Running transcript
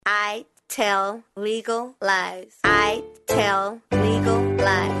I tell legal lies. I tell legal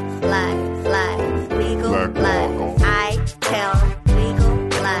lies. Lies, lies, legal lies. I tell legal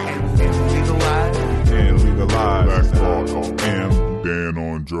lies. Legalize. And legalize. Black Talk and Dan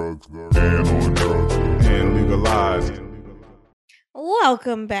on drugs. Dan on drugs. And legalize.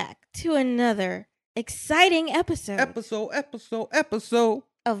 Welcome back to another exciting episode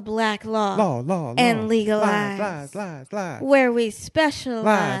of Black Law, and Legalize, lies, where we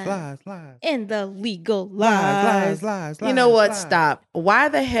specialize lies, in the legal lies. You know what? Stop. Why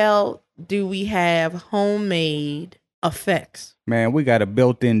the hell do we have homemade effects? Man, we got a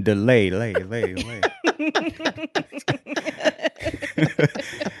built-in delay.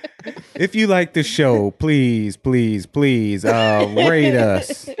 If you like the show, please,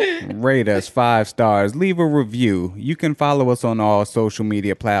 rate us 5 stars. Leave a review. You can follow us on all social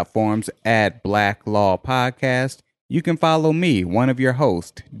media platforms at Black Law Podcast. You can follow me, one of your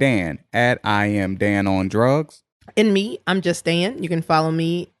hosts, Dan, at I am Dan on Drugs. And me, I'm just Dan. You can follow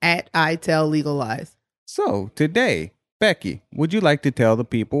me at I Tell Legal Lies. So today, Becky, would you like to tell the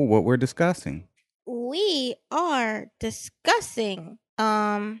people what we're discussing? We are discussing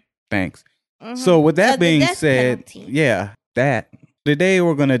Thanks. So with that being said, penalty. today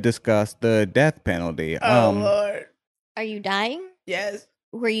we're going to discuss the death penalty. Lord. Are you dying? Yes.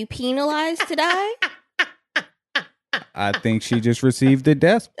 Were you penalized to die? I think she just received the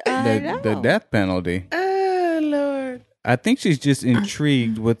death penalty. Oh, Lord. I think she's just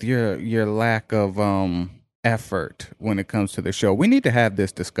intrigued with your lack of effort when it comes to the show. We need to have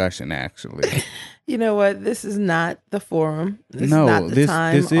this discussion, actually. You know what? This is not the forum. This No, is not the this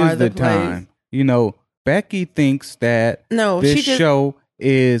time is or the place. time. You know, Becky thinks that this show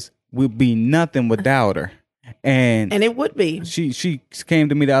would be nothing without her. And it would be. She came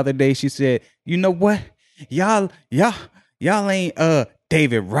to me the other day. She said, "You know what? Y'all ain't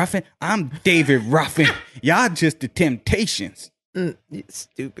David Ruffin. I'm David Ruffin. Y'all just the Temptations."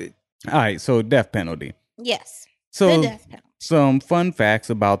 Stupid. All right, so death penalty. Yes. So the death penalty. some fun facts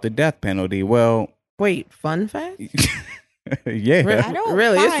about the death penalty. Well, wait, fun fact? yeah, I don't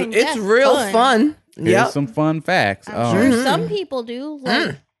really. find It's death real fun. Here's Yep. some fun facts. I'm sure some people do,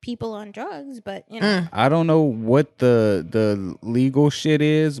 like people on drugs, but you know. I don't know what the legal shit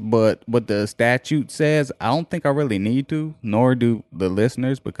is, but what the statute says, I don't think I really need to, nor do the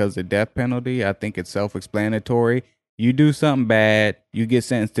listeners, because the death penalty, I think it's self-explanatory. You do something bad, you get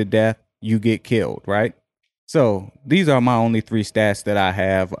sentenced to death, you get killed, right? So these are my only 3 stats that I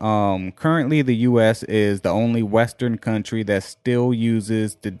have. Currently, the U.S. is the only Western country that still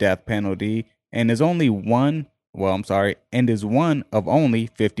uses the death penalty, and is one of only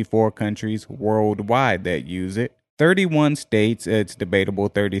 54 countries worldwide that use it. 31 states, it's debatable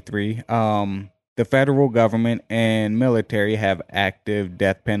 33. The federal government and military have active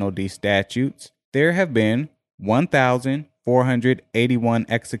death penalty statutes. There have been 1,481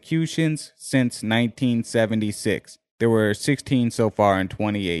 executions since 1976. There were 16 so far in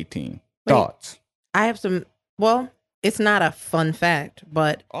 2018. Thoughts? I have some. Well, it's not a fun fact,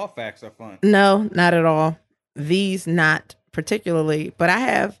 but All facts are fun. no, not at all. These not particularly, but I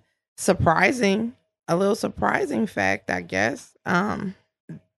have a little surprising fact, I guess.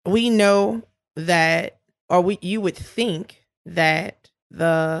 We know that, you would think that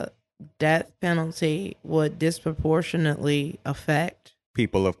the death penalty would disproportionately affect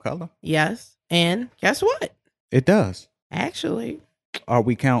People of color? yes, and guess what? It does. Actually, Are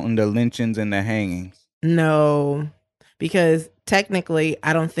we counting the lynchings and the hangings? no, because technically,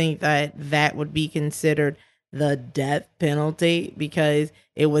 I don't think that would be considered the death penalty because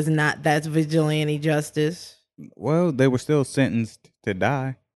it was not. That's vigilante justice. Well, they were still sentenced to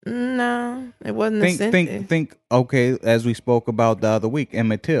die. No, it wasn't a sentence. Think. Okay, as we spoke about the other week,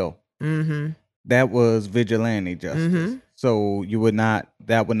 Emmett Till. Mm-hmm. That was vigilante justice. Mm-hmm. So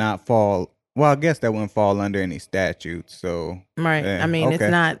that would not fall. Well, I guess that wouldn't fall under any statutes. So Right. yeah, I mean,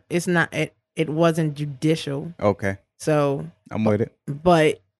 okay. it wasn't judicial. Okay, So, I'm with it.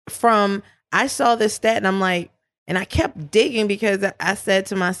 but I saw this stat and I'm like, and I kept digging because I said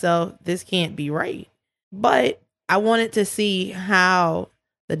to myself, this can't be right. But I wanted to see how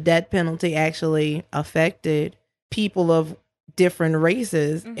the death penalty actually affected people of different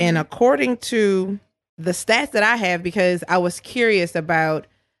races. Mhm. And according to the stats that I have, because I was curious about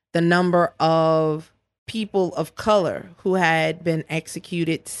the number of people of color who had been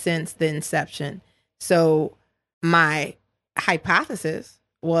executed since the inception. So my hypothesis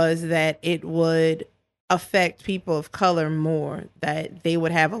was that it would affect people of color more, that they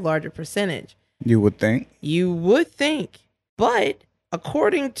would have a larger percentage. You would think. You would think. But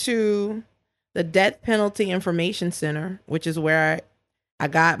according to the Death Penalty Information Center, which is where I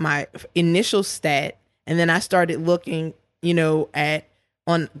got my initial stat, and then I started looking, at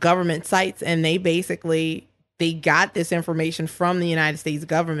on government sites, and they got this information from the United States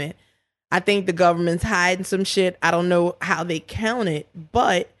government. I think the government's hiding some shit. I don't know how they count it,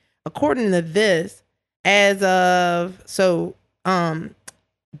 but according to this, death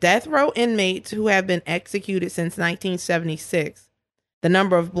row inmates who have been executed since 1976, the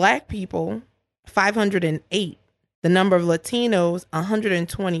number of black people, 508. The number of Latinos,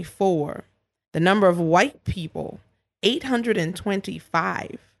 124. The number of white people,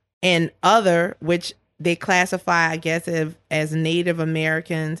 825. And other, which they classify, I guess, as Native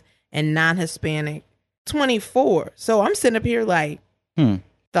Americans and non-Hispanic, 24. So I'm sitting up here like, the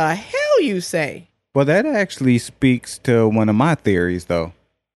hell you say? Well, that actually speaks to one of my theories, though.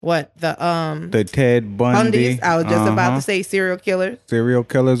 What? The Ted Bundy. Bundys? I was just about to say serial killers. Serial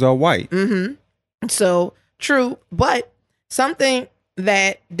killers are white. Mm-hmm. So, true. But something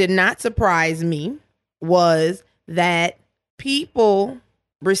that did not surprise me was that people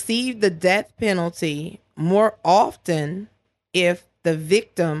receive the death penalty more often if the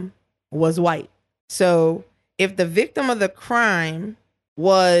victim was white. So, if the victim of the crime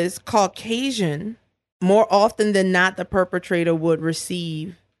was Caucasian, more often than not, the perpetrator would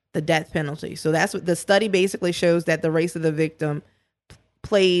receive the death penalty. So that's what the study basically shows, that the race of the victim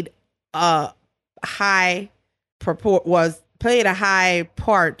played a high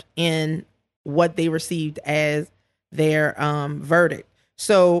part in what they received as their verdict.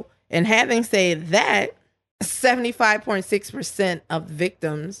 So, and having said that, 75.6% of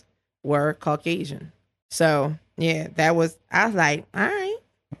victims were Caucasian. So yeah, I was like, all right.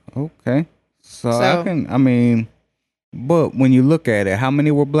 Okay. So but when you look at it, how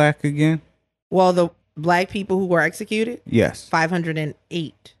many were black again? Well, the black people who were executed? Yes.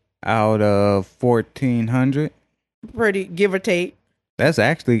 508. Out of 1,400? Pretty, give or take. That's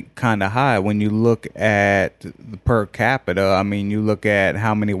actually kind of high when you look at the per capita. I mean, you look at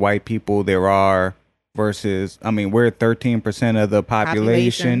how many white people there are versus, we're 13% of the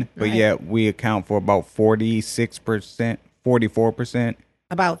population, but right. Yet we account for about 46%, 44%.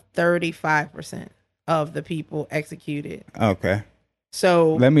 About 35% of the people executed. Okay.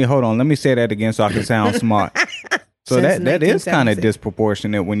 So let me say that again so I can sound smart. So that is kind of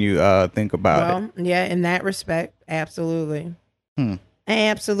disproportionate when you think about it. Yeah, in that respect, absolutely.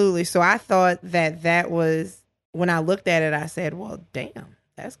 Absolutely. So I thought that was, when I looked at it, I said, well, damn,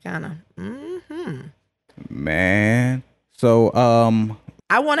 that's kind of, Man. So,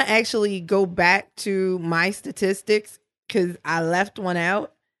 I want to actually go back to my statistics because I left one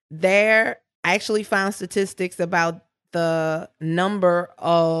out. There, I actually found statistics about the number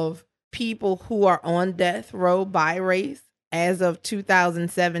of people who are on death row by race as of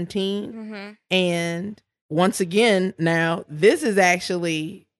 2017. Mm-hmm. And once again, now this is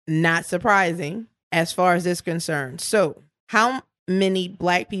actually not surprising as far as this is concerned. So how many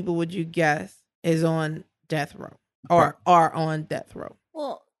black people would you guess is on death row or are on death row?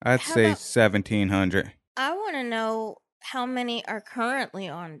 Well, I'd say 1,700. I want to know how many are currently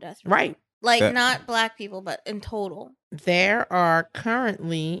on death row. Right. Like not black people, but in total. There are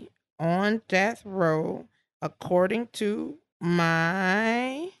currently on death row, according to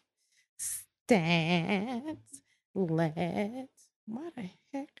my stats. What the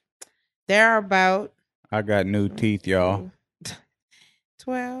heck? There are about... I got new teeth, y'all.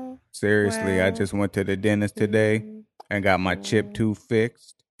 12. Seriously, 12, I just went to the dentist today and got my chip tooth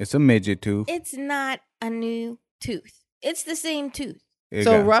fixed. It's a midget tooth. It's not a new tooth. It's the same tooth.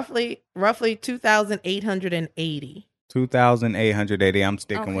 So roughly 2,880. 2,880. I'm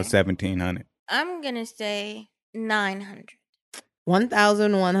sticking Okay. with 1,700. I'm going to say 900.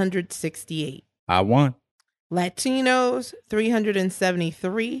 1,168. I won. Latinos,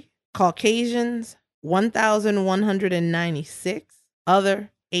 373. Caucasians, 1,196. Other,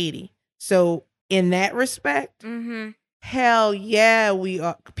 80. So in that respect, Mm-hmm. hell yeah,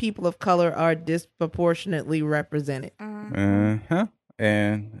 people of color are disproportionately represented. Uh-huh.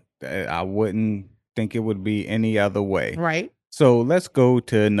 And I wouldn't think it would be any other way. Right? So let's go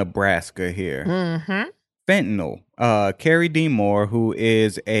to Nebraska here. Mm-hmm. Fentanyl. Kerry D. Moore, who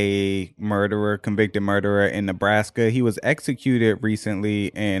is a convicted murderer in Nebraska, he was executed recently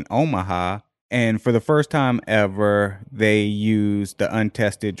in Omaha. And for the first time ever, they used the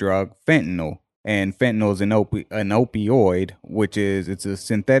untested drug fentanyl. And fentanyl is an opioid, it's a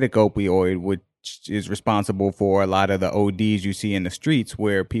synthetic opioid, which is responsible for a lot of the ODs you see in the streets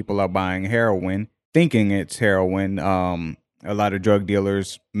where people are buying heroin, thinking it's heroin. A lot of drug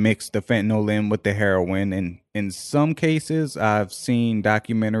dealers mix the fentanyl in with the heroin. And in some cases, I've seen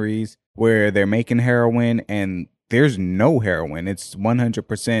documentaries where they're making heroin and there's no heroin. It's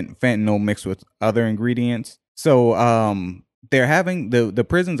 100% fentanyl mixed with other ingredients. So they're having the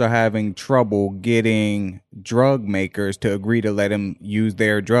prisons are having trouble getting drug makers to agree to let them use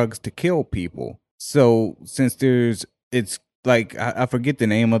their drugs to kill people. So since it's like I forget the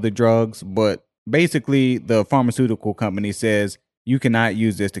name of the drugs, but basically the pharmaceutical company says you cannot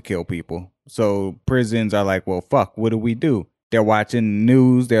use this to kill people. So prisons are like, well, fuck, what do we do? They're watching the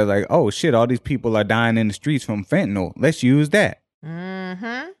news. They're like, oh shit, all these people are dying in the streets from fentanyl. Let's use that.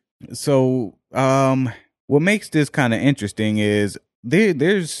 Mm-hmm. So what makes this kind of interesting is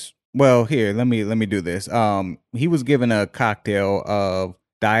there's here, let me do this. He was given a cocktail of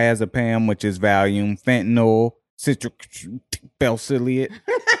diazepam, which is Valium, fentanyl, citric balsiliate,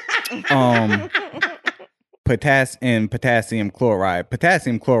 potassium chloride.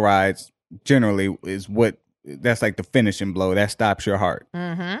 Potassium chloride generally is that's like the finishing blow that stops your heart.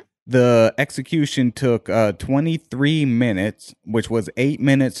 Mm-hmm. The execution took 23 minutes, which was 8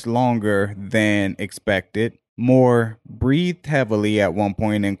 minutes longer than expected. Moore breathed heavily at one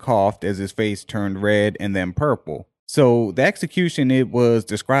point and coughed as his face turned red and then purple. So the execution, it was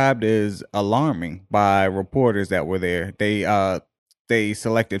described as alarming by reporters that were there. They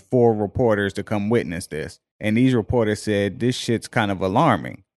selected 4 reporters to come witness this. And these reporters said this shit's kind of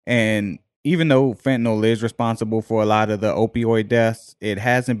alarming. And even though fentanyl is responsible for a lot of the opioid deaths, it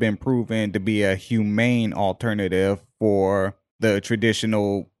hasn't been proven to be a humane alternative for the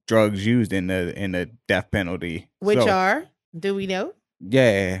traditional drugs used in the death penalty. Which are? Do we know?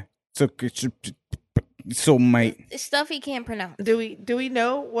 Yeah. So mate. Stuff he can't pronounce. Do we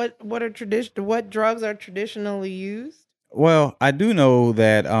know what drugs are traditionally used? Well, I do know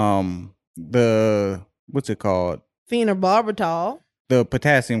that what's it called? Phenobarbital. The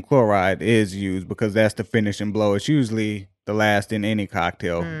potassium chloride is used because that's the finishing blow. It's usually the last in any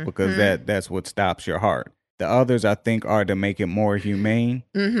cocktail because that's what stops your heart. The others, I think, are to make it more humane.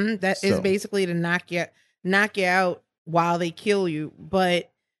 Mm-hmm. That is basically to knock you out while they kill you. But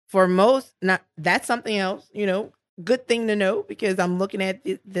for most, that's something else. Good thing to know, because I'm looking at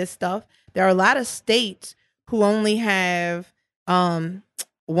this stuff. There are a lot of states who only have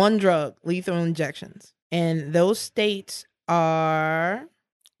one drug, lethal injections, and those states are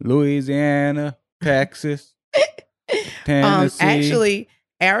Louisiana, Texas, Tennessee. Actually,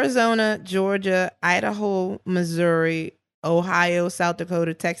 Arizona, Georgia, Idaho, Missouri, Ohio, South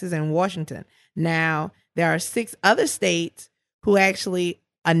Dakota, Texas, and Washington. Now, there are 6 other states who actually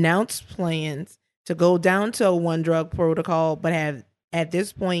announced plans to go down to a one drug protocol, but have at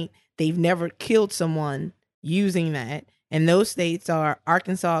this point they've never killed someone using that. And those states are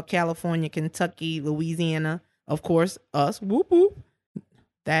Arkansas, California, Kentucky, Louisiana, of course, us, whoop whoop.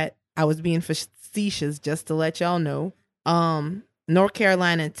 That I was being facetious just to let y'all know. North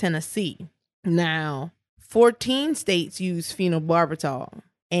Carolina and Tennessee. Now, 14 states use phenobarbital,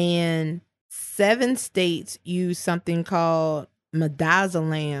 and 7 states use something called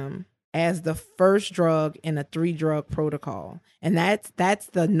midazolam as the first drug in a 3-drug protocol. And that's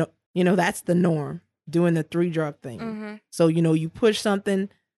the norm, doing the 3-drug thing. Mm-hmm. So, you push something.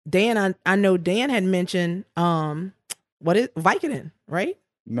 Dan, I know Dan had mentioned what is Vicodin, right?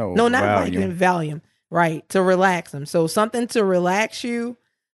 No, not Vicodin, Valium, right? To relax them. So something to relax you,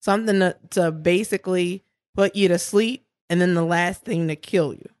 something to basically put you to sleep, and then the last thing to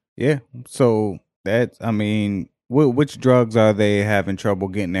kill you. Yeah. So which drugs are they having trouble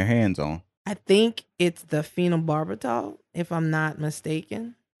getting their hands on? I think it's the phenobarbital, if I'm not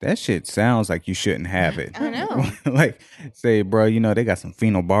mistaken. That shit sounds like you shouldn't have it. I know. Like, say, bro, they got some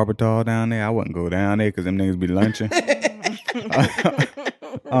phenobarbital down there. I wouldn't go down there because them niggas be lunching.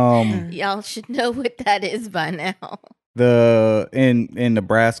 Y'all should know what that is by now. In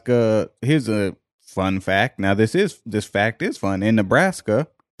Nebraska, here's a fun fact. Now, this fact is fun. In Nebraska,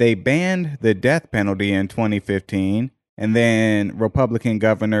 they banned the death penalty in 2015. And then Republican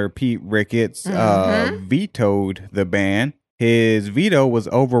Governor Pete Ricketts vetoed the ban. His veto was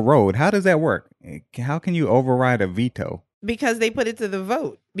overrode. How does that work? How can you override a veto? Because they put it to the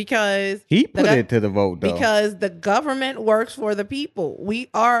vote. Because he put it to the vote, though. Because the government works for the people.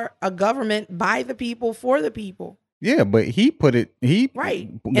 We are a government by the people for the people. Yeah, but he put it. He got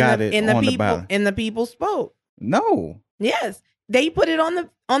it on the ballot, and the people spoke. No. Yes, they put it on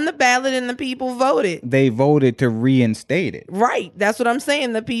the ballot, and the people voted. They voted to reinstate it. Right. That's what I'm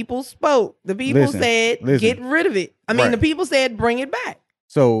saying. The people spoke. The people said, get rid of it. The people said, bring it back.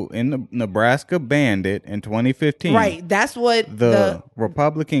 So in Nebraska banned it in 2015. Right. That's what the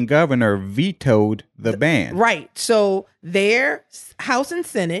Republican governor vetoed the ban. Right. So their House and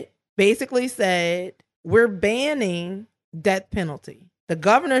Senate basically said, we're banning death penalty. The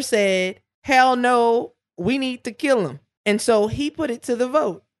governor said, hell no, we need to kill him. And so he put it to the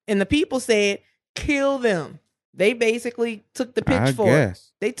vote. And the people said, kill them. They basically took the pitchfork.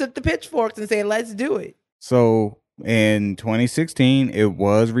 guess. They took the pitchforks and said, let's do it. So in 2016, it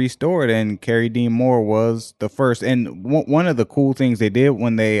was restored, and Carrie Dean Moore was the first. And one of the cool things they did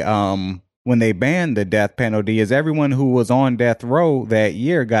when they banned the death penalty is everyone who was on death row that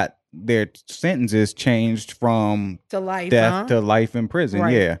year got their sentences changed from To life, death to life in prison.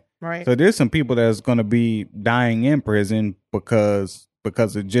 Right. Yeah. Right. So there's some people that's going to be dying in prison because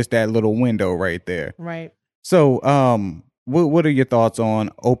of just that little window right there. Right. So, what are your thoughts on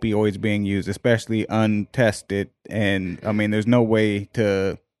opioids being used, especially untested? And I mean, there's no way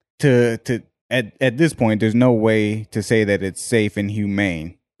to at this point, there's no way to say that it's safe and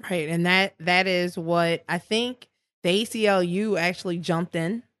humane. Right. And that is what I think the ACLU actually jumped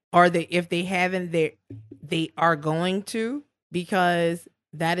in, or if they haven't, they are going to, because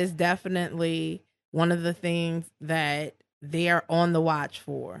that is definitely one of the things that they are on the watch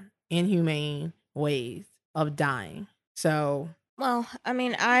for, inhumane ways of dying. So, Well, I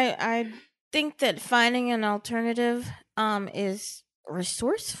mean, I think that finding an alternative is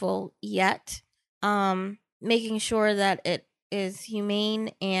resourceful, yet making sure that it is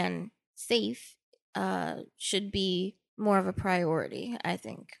humane and safe should be more of a priority, I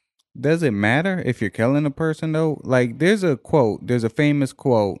think. Does it matter if you're killing a person though? Like, there's a famous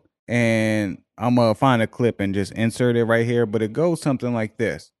quote, and I'm gonna find a clip and just insert it right here, but it goes something like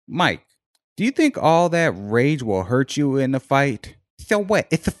this: Mike, do you think all that rage will hurt you in the fight? So what?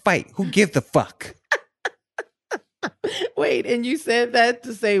 It's a fight. Who gives a fuck? wait, and you said that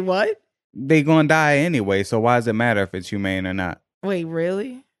to say what? They gonna die anyway, so why does it matter if it's humane or not? Wait,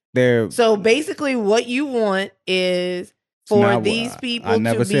 really? So basically what you want is for these people I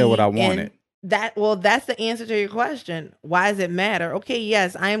never to said be what I wanted. That's the answer to your question. Why does it matter? Okay,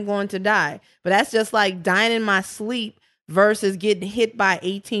 yes, I am going to die, but that's just like dying in my sleep versus getting hit by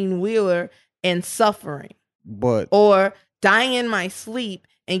 18-wheeler and suffering. But Or dying in my sleep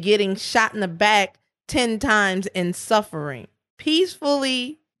and getting shot in the back 10 times and suffering.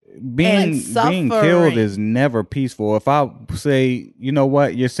 Peacefully being suffering. killed is never peaceful. If I say, you know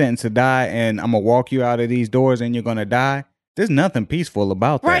what, you're sentenced to die and I'm gonna walk you out of these doors and you're gonna die, there's nothing peaceful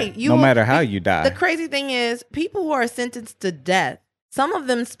about that. Right. No matter how you die. The crazy thing is, people who are sentenced to death, some of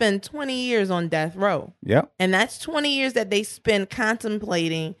them spend 20 years on death row. Yep. And that's 20 years that they spend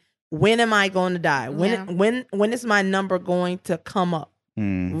contemplating, when am I going to die? When is my number going to come up?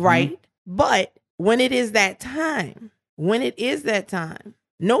 Mm-hmm. Right? But when it is that time,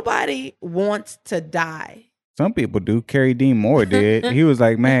 nobody wants to die. Some people do. Carrie Dean Moore did. He was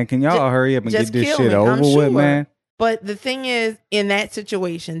like, man, can y'all hurry up and get this shit over with, man? But the thing is, in that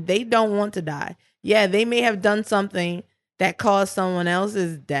situation, they don't want to die. Yeah, they may have done something that caused someone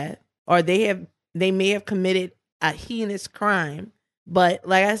else's death, or they may have committed a heinous crime. But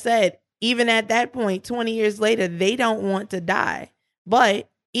like I said, even at that point, 20 years later, they don't want to die. But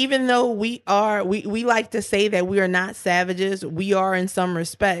even though we like to say that we are not savages, we are in some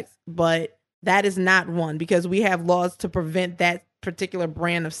respects, but that is not one, because we have laws to prevent that particular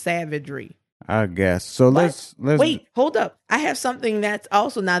brand of savagery. I guess. So let's wait, hold up. I have something that's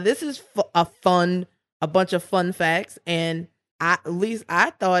also, now this is a bunch of fun facts, and at least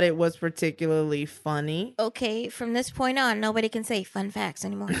I thought it was particularly funny. Okay, from this point on, nobody can say fun facts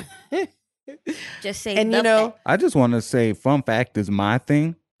anymore. Just say And the fact. I just want to say fun fact is my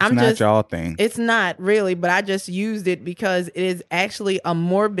thing. It's not y'all thing. It's not really, but I just used it because it is actually a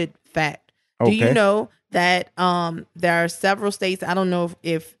morbid fact. Okay. Do you know that there are several states, I don't know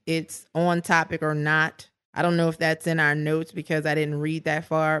if it's on topic or not. I don't know if that's in our notes because I didn't read that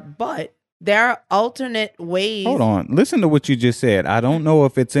far, but there are alternate ways. Hold on. Listen to what you just said. I don't know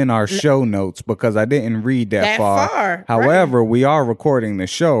if it's in our show notes because I didn't read that far. However, right. We are recording the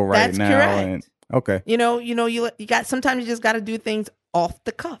show right now. That's correct. And, okay. You got, sometimes you just got to do things off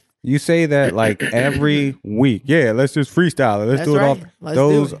the cuff. You say that like every week. Yeah, let's just freestyle it. Let's do it off.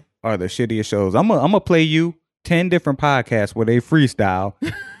 Those are the shittiest shows. I'm gonna play you 10 different podcasts where they freestyle,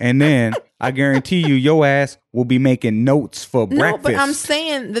 and then I guarantee you, your ass will be making notes for breakfast. No, but I'm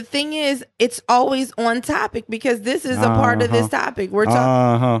saying the thing is, it's always on topic because this is a part of this topic. We're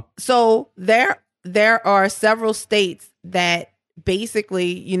talking. So there are several states that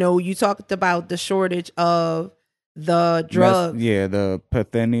basically, you talked about the shortage of the drug. The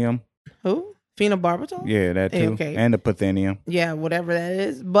Pythenium. Who? Phenobarbital? Yeah, that too. Okay. And the Pythenium. Yeah, whatever that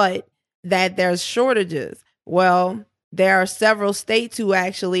is. But that there's shortages. Well, there are several states who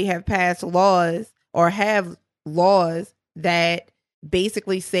actually have passed laws or have laws that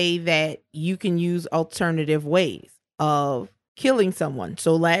basically say that you can use alternative ways of killing someone.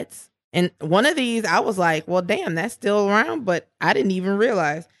 So let's And one of these, I was like, well, damn, that's still around, but I didn't even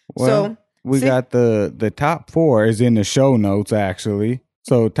realize. Well, so we got the top 4 is in the show notes, actually.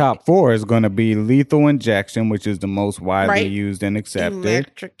 So top 4 is going to be lethal injection, which is the most widely used and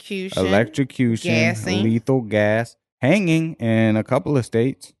accepted. Electrocution, gassing, lethal gas, hanging in a couple of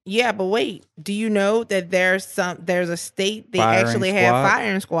states. Yeah, but wait, do you know that there's a state they Firing actually squad. have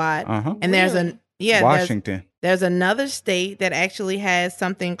firing squad, and Really? Washington. There's another state that actually has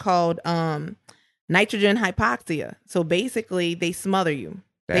something called nitrogen hypoxia. So basically, they smother you.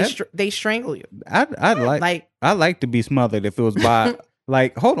 They strangle you. I'd like to be smothered if it was by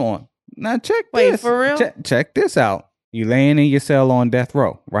like. Hold on, now check Wait, this. for real? Check this out. You laying in your cell on death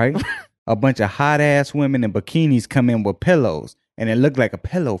row, right? A bunch of hot ass women in bikinis come in with pillows, and it looked like a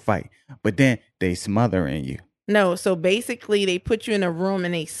pillow fight. But then they smothering you. No, so basically, they put you in a room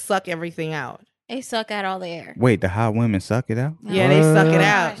and they suck everything out. They suck out all the air. Wait, the hot women suck it out? Yeah, they suck it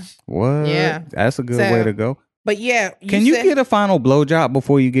out. What? Yeah. That's a good way to go. But yeah, Can you get a final blowjob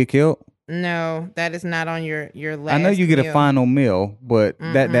before you get killed? No, that is not on your last. I know you get meal. a final meal, but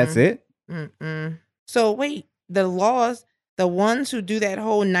that's it? So wait, the laws, the ones who do that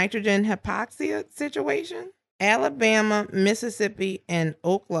whole nitrogen hypoxia situation, Alabama, Mississippi, and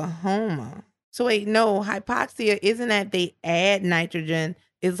Oklahoma. So wait, no, hypoxia isn't that they add nitrogen.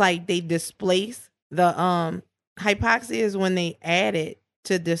 It's like they displace the hypoxia is when they add it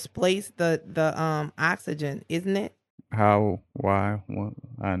to displace the oxygen, isn't it? How? Why? What?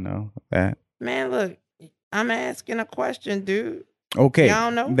 I know that. Man, look, I'm asking a question, dude. Okay. Y'all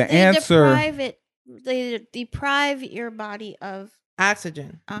know? The They answer. They deprive your body of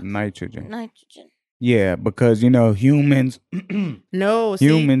Oxygen. Nitrogen. Yeah, because humans. No,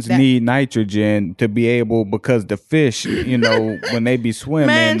 humans need nitrogen to be able, because the fish, when they be swimming,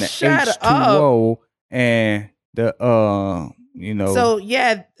 Man, the shut H2O and the So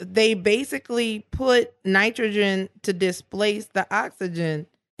yeah, they basically put nitrogen to displace the oxygen,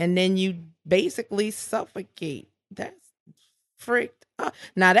 and then you basically suffocate. That's freaked up.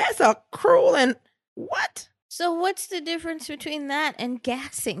 Now that's a cruel and what? So what's the difference between that and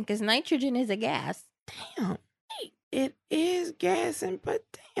gassing? Because nitrogen is a gas. Damn, it is gassing, but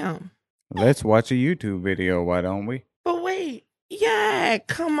damn. Let's watch a YouTube video, why don't we? But wait, yeah,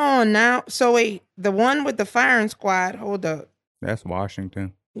 come on now. So wait, the one with the firing squad. Hold up. That's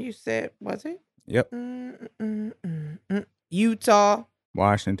Washington. You said, was it? Yep. Utah.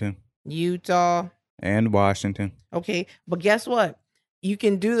 Washington. And Washington. Okay, but guess what? You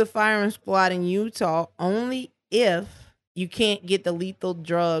can do the firing squad in Utah only if you can't get the lethal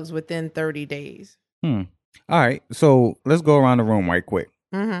drugs within 30 days. All right, so let's go around the room right quick.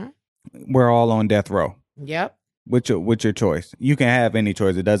 We're all on death row. Yep. What's your choice? You can have any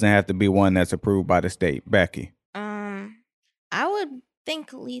choice. It doesn't have to be one that's approved by the state. Becky. I would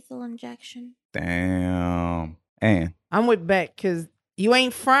think lethal injection. Damn. And I'm with Beck because you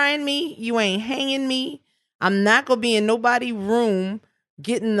ain't frying me. You ain't hanging me. I'm not going to be in nobody's room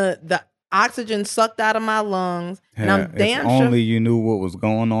getting the oxygen sucked out of my lungs. And I'm damn if sure. only you knew what was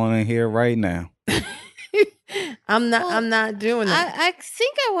going on in here right now. I'm not doing that. I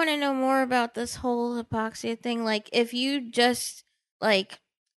think I want to know more about this whole hypoxia thing. Like, if you just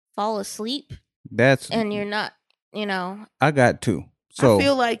fall asleep, and you're not, I got 2. So I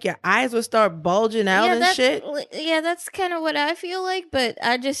feel like your eyes would start bulging out and shit. Yeah, that's kind of what I feel like, but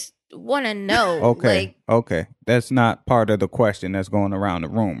I just want to know. Okay. Okay. That's not part of the question that's going around the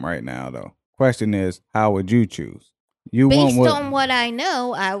room right now, though. Question is, how would you choose? Based on what I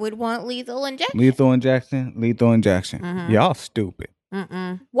know, I would want lethal injection. Lethal injection. Y'all stupid.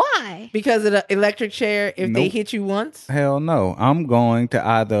 Why? Because of the electric chair, if they hit you once? Hell no. I'm going to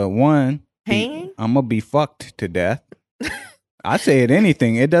either one, hanging? I'm going to be fucked to death. I said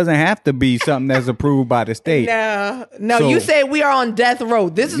anything. It doesn't have to be something that's approved by the state. No, you said we are on death row.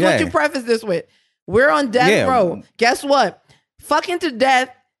 This is what you preface this with. We're on death row. Guess what? Fucking to death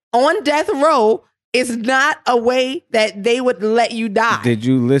on death row is not a way that they would let you die. Did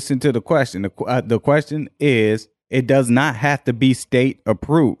you listen to the question? The question is, it does not have to be state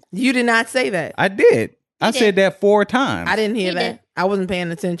approved. You did not say that. I did. I said that 4 times. I didn't hear that. I wasn't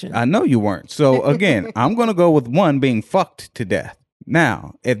paying attention. I know you weren't. So again, I'm going to go with one being fucked to death.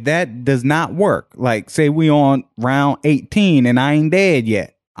 Now, if that does not work, like say we on round 18 and I ain't dead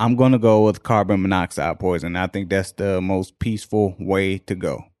yet, I'm going to go with carbon monoxide poison. I think that's the most peaceful way to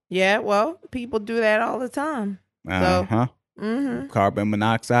go. Yeah, well, people do that all the time. Carbon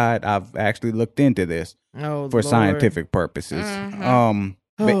monoxide, I've actually looked into this for scientific purposes.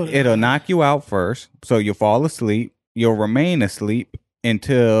 It'll knock you out first, so you'll fall asleep. You'll remain asleep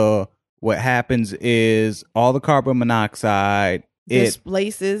until what happens is all the carbon monoxide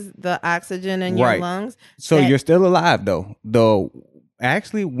displaces the oxygen in your Right. lungs. So that- you're still alive though. Though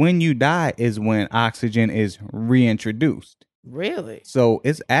actually when you die is when oxygen is reintroduced. Really? So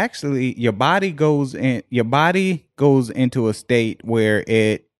it's actually your body goes into a state where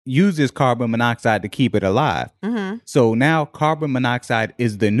it uses carbon monoxide to keep it alive. Mm-hmm. So now carbon monoxide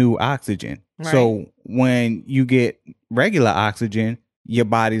is the new oxygen. So when you get regular oxygen, your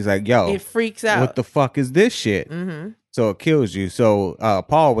body's like, yo, It freaks out. what the fuck is this shit? Mm-hmm. So it kills you. So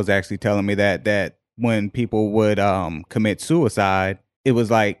Paul was actually telling me that when people would commit suicide, it was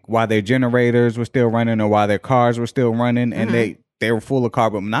like while their generators were still running or while their cars were still running and they were full of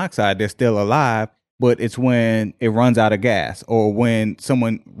carbon monoxide, they're still alive. But it's when it runs out of gas or when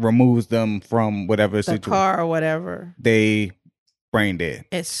someone removes them from whatever The situation, car or whatever. they brain dead.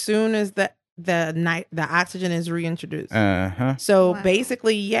 As soon as the oxygen is reintroduced. Uh-huh. So Wow.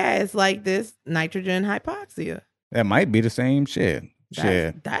 basically, yeah, it's like this nitrogen hypoxia. That might be the same shit.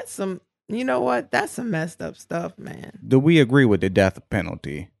 Shit. That's some, you know what? That's some messed up stuff, man. Do we agree with the death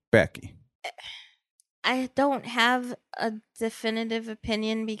penalty, Becky? I don't have a definitive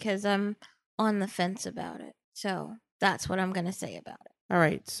opinion because I'm on the fence about it. So that's what I'm going to say about it. All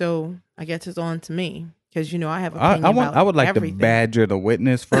right, so I guess it's on to me because I have opinion about I would like everything. to badger the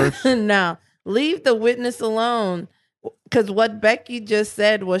witness first. No, leave the witness alone because what Becky just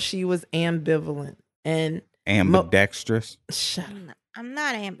said was she was ambivalent and Ambidextrous. shut up. I'm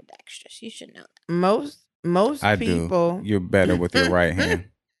not ambidextrous. You should know that. Most I people. do. You're better with your right hand.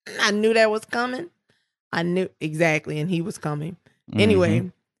 I knew that was coming. I knew exactly, and he was coming. Mm-hmm.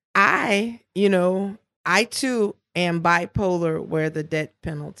 Anyway, I too am bipolar where the death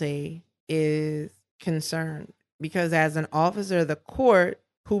penalty is concerned because as an officer of the court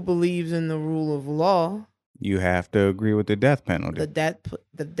who believes in the rule of law, You have to agree with the death penalty.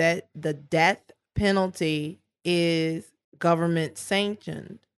 the death penalty is government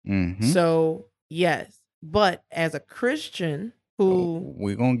sanctioned. Mm-hmm. So yes, but as a Christian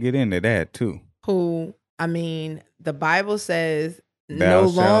We're going to get into that too. the Bible says Thou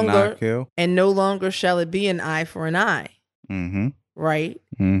shalt not kill. and no longer shall it be an eye for an eye, Mm-hmm. right?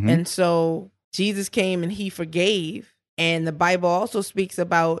 Mm-hmm. And so Jesus came and he forgave. And the Bible also speaks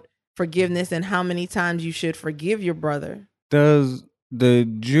about forgiveness and how many times you should forgive your brother. Does the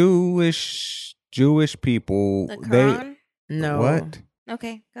Jewish people The they Quran? No. what?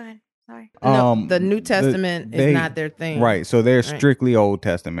 Okay, go ahead. Sorry. No, the New Testament they- is not their thing. Right. So they're Right. strictly Old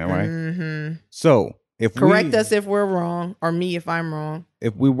Testament, right? Mm-hmm. So if Correct we, us if we're wrong, or me if I'm wrong.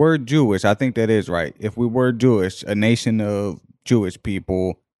 if we were Jewish, I think that is right. If we were Jewish, a nation of Jewish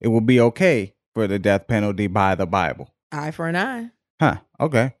people, it would be okay for the death penalty by the Bible. Eye for an eye. Huh.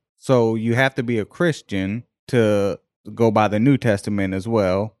 Okay. So you have to be a Christian to go by the New Testament as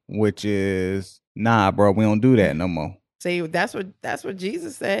well, which is nah, bro. We don't do that no more. See, that's what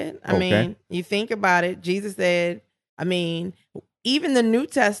Jesus said. I Okay. mean, you think about it. Jesus said, even the New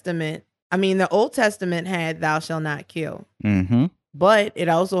Testament, the Old Testament had "Thou shalt not kill," Mm-hmm. but it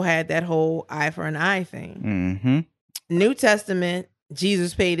also had that whole eye for an eye thing. Mm-hmm. New Testament,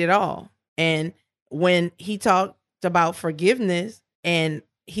 Jesus paid it all. And when he talked about forgiveness and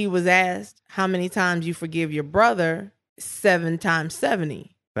he was asked how many times you forgive your brother, 7 times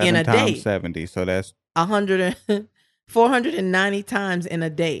 70 in a 7 times day. 70. So that's 490 times in a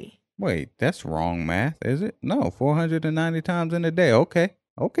day. wait, that's wrong math, is it? No, 490 times in a day. Okay.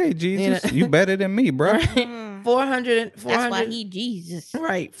 Okay, Jesus. know- You better than me, bro. Right? Mm. 400, That's why he Jesus.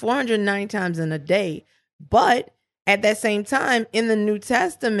 right, 490 times in a day. But at that same time, in the New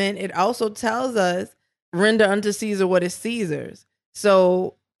Testament, it also tells us, render unto Caesar what is Caesar's.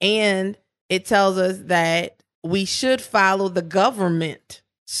 So, and it tells us that we should follow the government.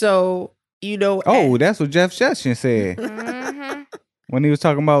 So, Oh, that's what Jeff Sessions said Mhm. when he was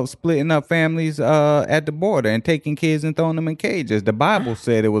talking about splitting up families at the border and taking kids and throwing them in cages. The Bible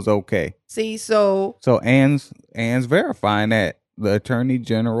said it was okay. see, so So Ann's verifying that the Attorney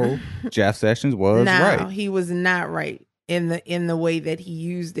General Jeff Sessions was now right. he was not right in the way that he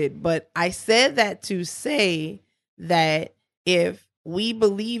used it. But I said that to say that if we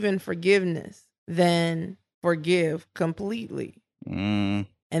believe in forgiveness, then forgive completely. Mm,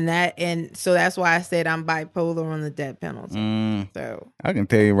 And so that's why I said I'm bipolar on the death penalty. mm. So I can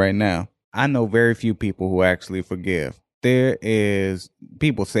tell you right now, I know very few people who actually forgive. There is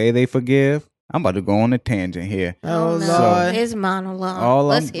people say they forgive. I'm about to go on a tangent here. Oh, no. Lord. His monologue. All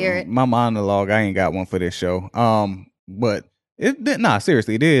Let's I'm- hear it. My monologue, I ain't got one for this show. But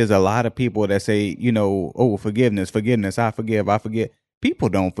seriously, there is a lot of people that say, oh, forgiveness, I forgive. People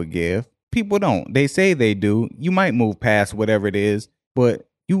don't forgive. People don't. They say they do. You might move past whatever it is, but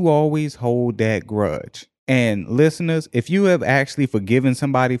you always hold that grudge. And listeners, if you have actually forgiven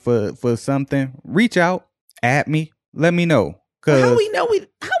somebody for something, reach out at me. Let me know. Cause How we know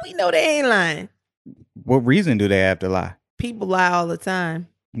they ain't lying? what reason do they have to lie? People lie all the time.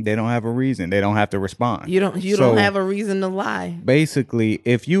 They don't have a reason. They don't have to respond. You don't So, have a reason to lie. basically,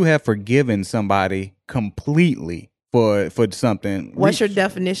 if you have forgiven somebody completely for something, What's your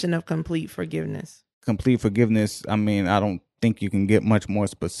definition of complete forgiveness? complete forgiveness? I mean, I don't think you can get much more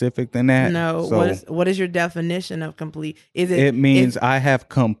specific than that. No. So What is your definition of complete? Is it means I have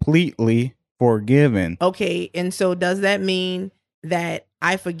completely forgiven. Okay, and so does that mean that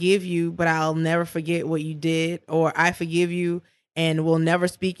I forgive you, but I'll never forget what you did, or I forgive you and we'll never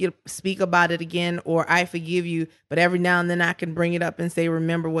speak about it again, or I forgive you, but every now and then I can bring it up and say,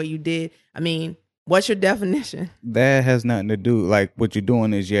 remember what you did? I mean, what's your definition? That has nothing to do. Like what you're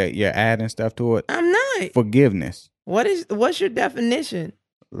doing is you're adding stuff to it. I'm not. Forgiveness. What's your definition?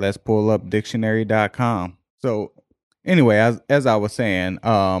 Let's pull up dictionary.com. So anyway, as I was saying,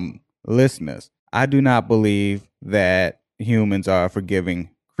 listeners, I do not believe that humans are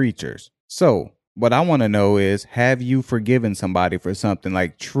forgiving creatures. So what I want to know is, have you forgiven somebody for something,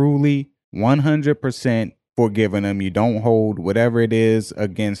 like truly 100% forgiven them? You don't hold whatever it is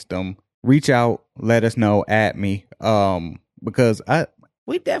against them. Reach out, let us know at me. Because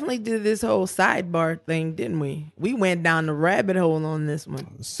We definitely did this whole sidebar thing, didn't we? We went down the rabbit hole on this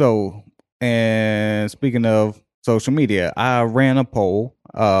one. So, and speaking of social media, I ran a poll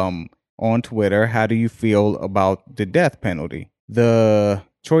on Twitter. How do you feel about the death penalty? The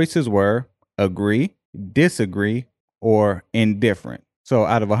choices were agree, disagree, or indifferent. So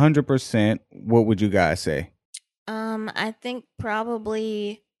out of 100%, what would you guys say? I think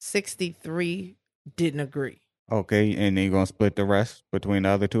probably 63 didn't agree. Okay, and then you're going to split the rest between the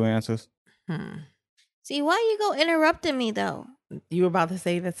other two answers? See, why you go interrupting me though? You were about to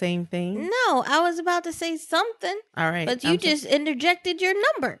say the same thing? No, I was about to say something, All right. but you just interjected your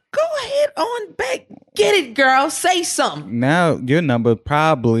number. Go ahead on back. Get it, girl. Say something. Now, your number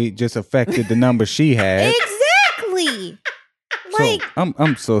probably just affected the number she had. Exactly. So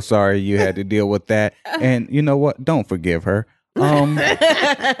I'm so sorry you had to deal with that. And you know what? Don't forgive her. She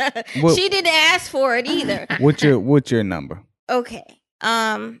didn't ask for it either. What's your number? Okay.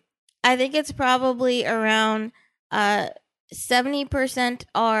 I think it's probably around 70%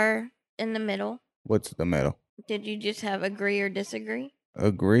 are in the middle. What's the middle? Did you just have agree or disagree?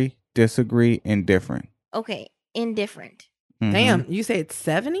 Agree, disagree, indifferent. Okay, indifferent. Mhm. Damn, you said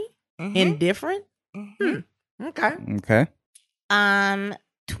 70? Mhm. Indifferent? Mhm. Okay. Okay.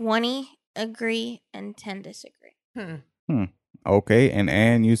 20 agree and 10 disagree. Okay. And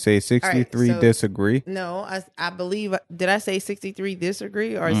Ann, you say 63 so- disagree. No, I believe, did I say 63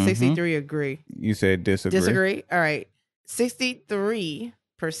 disagree or Mhm. 63 agree? You said disagree. Disagree? All right.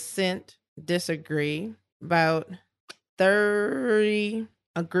 63% disagree. About 30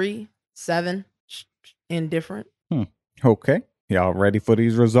 agree. 7 indifferent. Okay. Y'all ready for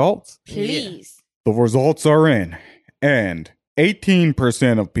these results? Please. The results are in. And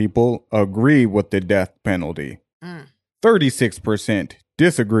 18% of people agree with the death penalty. 36%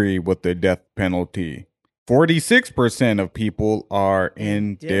 disagree with the death penalty. 46% of people are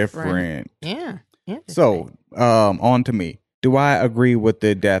indifferent. Yeah. So, on to me. Do I agree with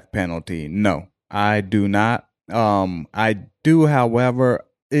the death penalty? No, I do not. I do, however,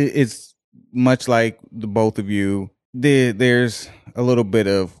 it's much like the both of you. There's a little bit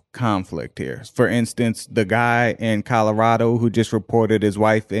of conflict here. For instance, the guy in Colorado who just reported his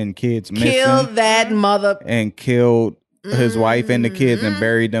wife and kids missing. Kill that mother. And killed his wife and the kids and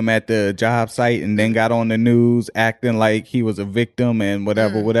buried them at the job site, and then got on the news acting like he was a victim and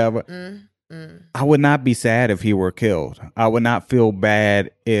whatever. I would not be sad if he were killed. I would not feel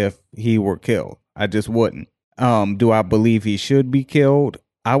bad if he were killed. I just wouldn't. Do I believe he should be killed?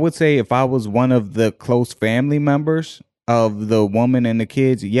 I would say if I was one of the close family members of the woman and the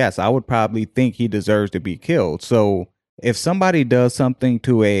kids, yes, I would probably think he deserves to be killed. So if somebody does something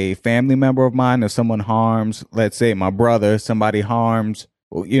to a family member of mine, or someone harms, let's say my brother, somebody harms,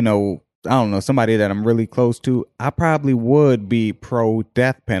 I don't know, somebody that I'm really close to, I probably would be pro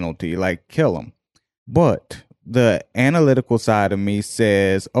death penalty, like kill him. But the analytical side of me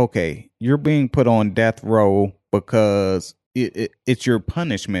says, okay, you're being put on death row because it's your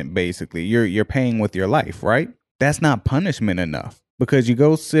punishment, basically. You're paying with your life, right? That's not punishment enough, because you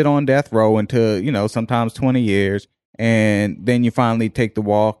go sit on death row until, sometimes 20 years, and then you finally take the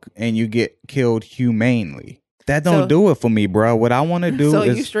walk and you get killed humanely. That don't do it for me, bro. What I want to do So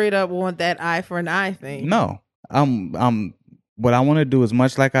is... you straight up want that eye for an eye thing? No. What I want to do is,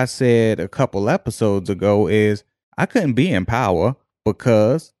 much like I said a couple episodes ago, is I couldn't be in power,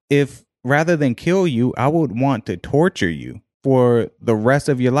 because if rather than kill you, I would want to torture you for the rest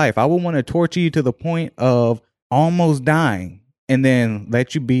of your life. I would want to torture you to the point of almost dying and then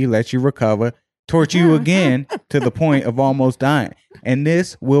let you recover, torture you again to the point of almost dying. And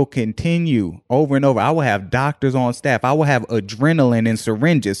this will continue over and over. I will have doctors on staff. I will have adrenaline and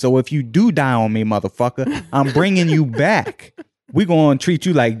syringes. So if you do die on me, motherfucker, I'm bringing you back. We going to treat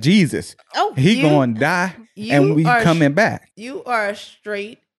you like Jesus. Oh, he going to die and we coming back. You are a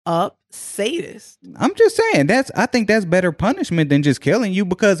straight up sadist. I'm just saying I think that's better punishment than just killing you,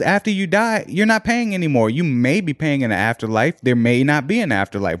 because after you die, you're not paying anymore. You may be paying in the afterlife. There may not be an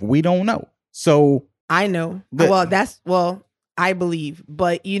afterlife. We don't know. So I know. I believe.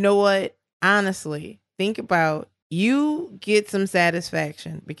 But you know what? Honestly, think about, you get some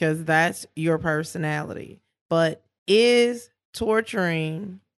satisfaction because that's your personality. But is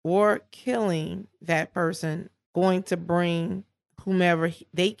torturing or killing that person going to bring whomever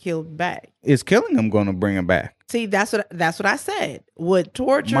they killed back? Is killing them going to bring them back? See, that's what I said. Would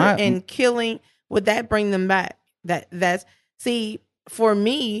torture and killing, would that bring them back? That's see, for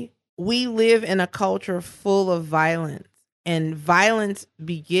me, we live in a culture full of violence, and violence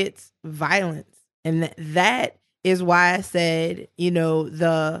begets violence. And that is why I said,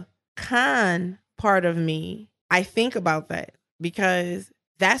 the con part of me, I think about that, because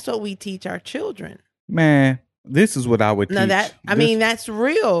that's what we teach our children. Man, this is what I would teach. That's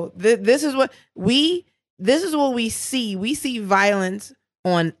real. This is what we see. We see violence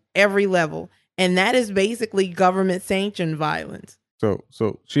on every level, and that is basically government sanctioned violence.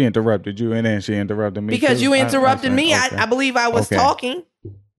 So she interrupted you, and then she interrupted me because too? You interrupted me. Okay. I believe I was talking.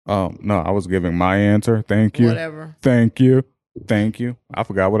 No, I was giving my answer. Thank you. Whatever. Thank you. I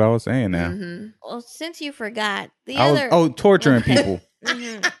forgot what I was saying now. Mm-hmm. Well, since you forgot, torturing people.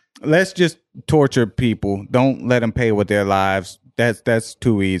 Let's just torture people. Don't let them pay with their lives. That's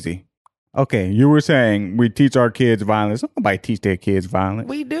too easy. Okay, you were saying we teach our kids violence. Nobody teach their kids violence.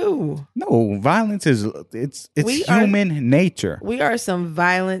 We do. No, violence is human nature. We are some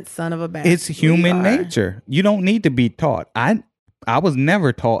violent son of a bitch. It's human nature. You don't need to be taught. I was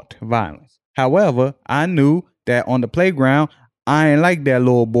never taught violence. However, I knew that on the playground, I ain't like that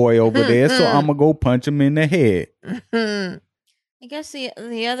little boy over there, so I'm gonna go punch him in the head. I guess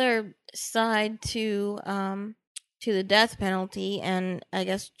the other side to the death penalty, and I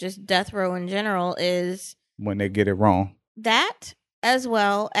guess just death row in general, is when they get it wrong. That, as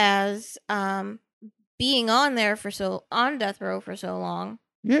well as being on death row for so long.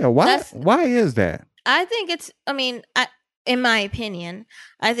 Yeah, why is that? I think it's, in my opinion,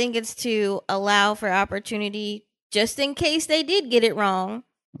 I think it's to allow for opportunity, just in case they did get it wrong,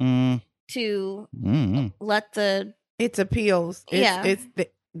 to let the... It's appeals. It's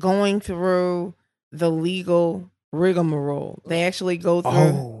going through the legal rigmarole. They actually go through.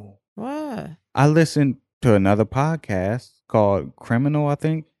 Oh, what? I listened to another podcast called Criminal, I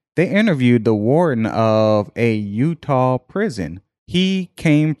think. They interviewed the warden of a Utah prison. He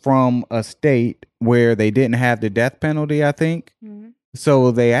came from a state where they didn't have the death penalty, I think. Mm-hmm. So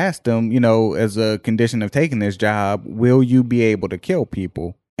they asked him, as a condition of taking this job, will you be able to kill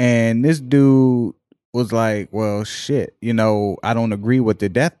people? And this dude was like, well, shit, I don't agree with the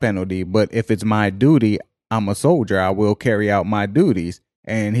death penalty, but if it's my duty, I'm a soldier, I will carry out my duties.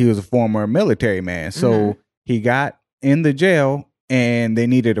 And he was a former military man. So he got in the jail, and they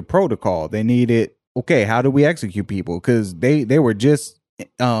needed a protocol. They needed, okay, how do we execute people? Because they were just,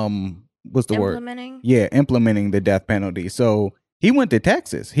 what's the word? Yeah, implementing the death penalty. So he went to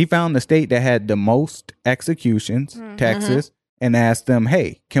Texas. He found the state that had the most executions, Texas. And asked them,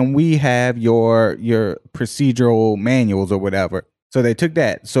 hey, can we have your procedural manuals or whatever? So they took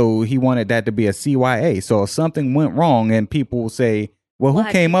that. So he wanted that to be a CYA. So if something went wrong and people say, well, who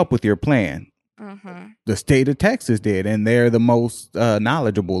came up with your plan? The state of Texas did. And they're the most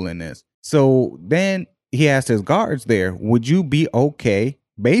knowledgeable in this. So then he asked his guards there, would you be okay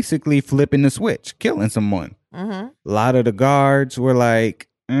basically flipping the switch, killing someone? A lot of the guards were like,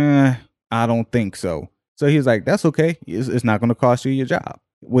 I don't think so. So he was like, that's okay. It's not going to cost you your job.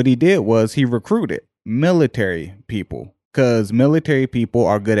 What he did was he recruited military people, because military people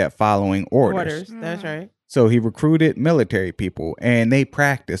are good at following orders. That's right. So he recruited military people, and they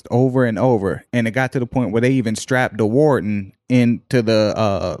practiced over and over. And it got to the point where they even strapped the warden into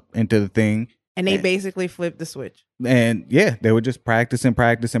the thing. And they basically flipped the switch. And yeah, they were just practicing.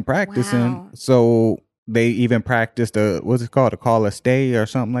 Wow. So they even practiced what's it called? A call a stay or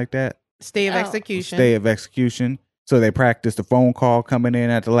something like that. Stay of execution. Stay of execution. So they practiced the phone call coming in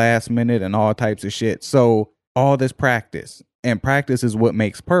at the last minute and all types of shit. So all this practice, and practice is what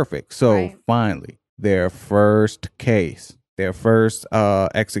makes perfect. So finally, their first case, their first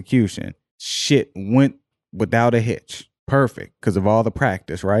execution. Shit went without a hitch. Perfect, because of all the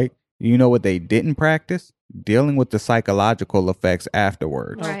practice, right? You know what they didn't practice? Dealing with the psychological effects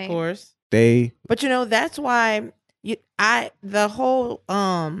afterwards. Right. Of course. But that's why the whole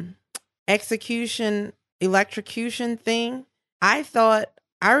execution electrocution thing, I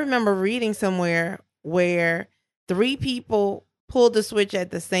remember reading somewhere where 3 people pulled the switch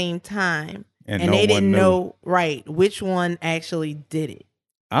at the same time and no they didn't one knew. know which one actually did it.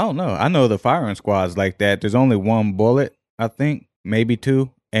 I don't know. I know the firing squad's like that. There's only 1 bullet, I think, maybe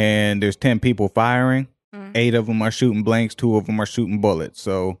 2, and there's 10 people firing. 8 of them are shooting blanks, 2 of them are shooting bullets.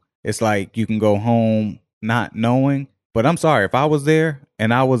 So it's like you can go home not knowing. But I'm sorry, if I was there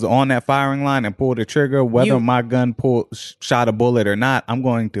and I was on that firing line and pulled the trigger, whether my gun shot a bullet or not, I'm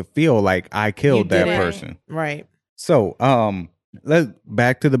going to feel like I killed that person. Right. So, let's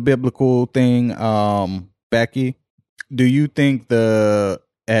back to the biblical thing. Becky, do you think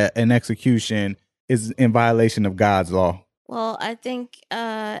an execution is in violation of God's law? Well, I think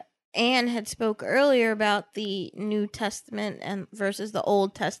Anne had spoke earlier about the New Testament and versus the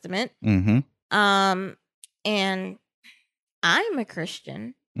Old Testament. Mm-hmm. And I'm a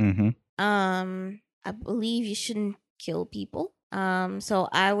Christian. Mm-hmm. I believe you shouldn't kill people. So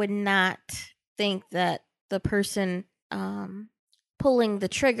I would not think that the person pulling the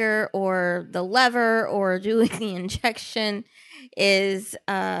trigger or the lever or doing the injection is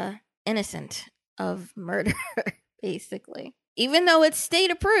innocent of murder, basically. Even though it's state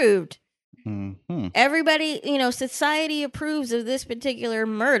approved. Mm-hmm. Everybody, society approves of this particular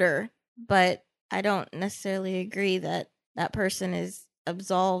murder, but I don't necessarily agree that that person is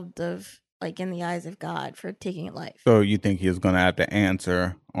absolved of, in the eyes of God for taking a life. So you think he's going to have to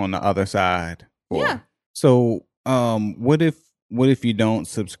answer on the other side? Yeah. So, what if you don't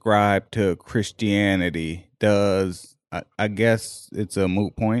subscribe to Christianity? I guess it's a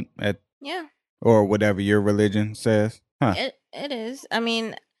moot point Yeah. Or whatever your religion says. Huh. It is. I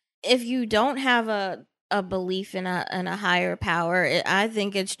mean, if you don't have a belief in a higher power, I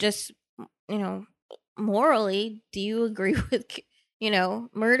think it's just, morally, do you agree with,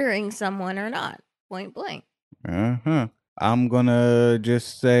 murdering someone or not? Point blank. Uh-huh. I'm gonna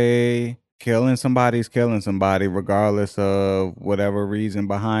just say killing somebody's killing somebody regardless of whatever reason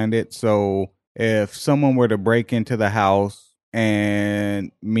behind it. So if someone were to break into the house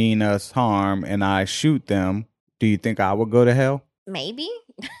and mean us harm and I shoot them, do you think I would go to hell? Maybe.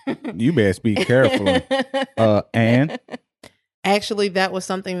 You better speak carefully. Anne? Actually, that was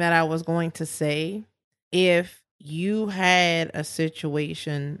something that I was going to say. If you had a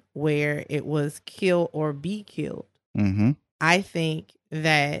situation where it was kill or be killed, Mm-hmm.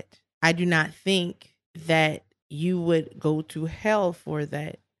 I do not think that you would go to hell for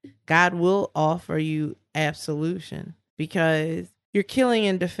that. God will offer you absolution because you're killing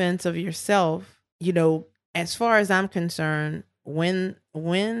in defense of yourself. As far as I'm concerned, when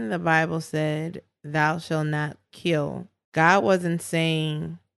the Bible said, "Thou shalt not kill," God wasn't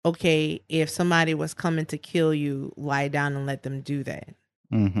saying, okay, if somebody was coming to kill you, lie down and let them do that.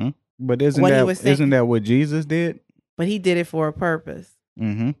 Mm-hmm. But isn't that what Jesus did? But he did it for a purpose.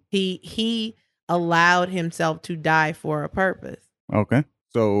 Mm-hmm. He allowed himself to die for a purpose. Okay.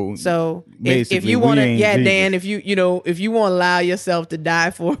 So if you want to, Dan, if you want to allow yourself to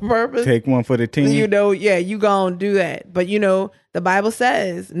die for a purpose, take one for the team. you gonna do that. But the Bible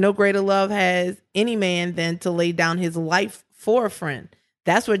says no greater love has any man than to lay down his life for a friend.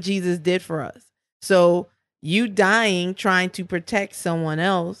 That's what Jesus did for us. So you dying trying to protect someone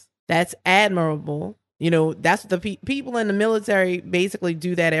else, that's admirable. That's the people in the military basically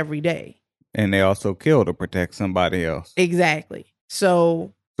do that every day. And they also kill to protect somebody else. Exactly.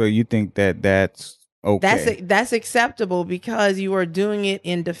 So you think that's okay? That's acceptable because you are doing it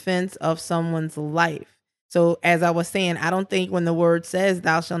in defense of someone's life. So as I was saying, I don't think when the word says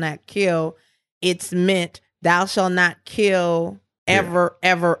 "thou shalt not kill," it's meant thou shalt not kill ever,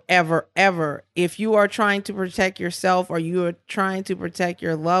 ever, ever, ever. If you are trying to protect yourself or you are trying to protect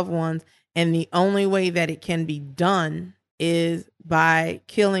your loved ones, and the only way that it can be done is by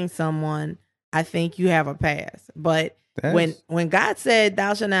killing someone, I think you have a pass. But when God said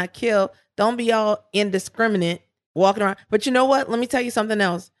thou shalt not kill, don't be all indiscriminate walking around. But you know what? Let me tell you something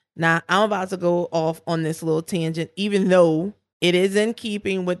else. Now, I'm about to go off on this little tangent, even though it is in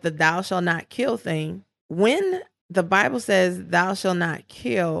keeping with the thou shalt not kill thing. When the Bible says thou shalt not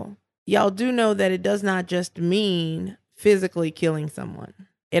kill, y'all do know that it does not just mean physically killing someone.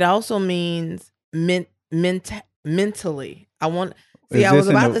 It also means mentally. Is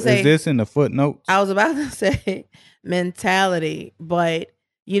this in the footnotes? I was about to say mentality, but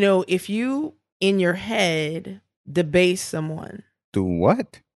if you in your head debase someone. Do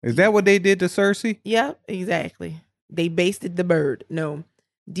what? Is that what they did to Cersei? Yep, exactly. They basted the bird. No,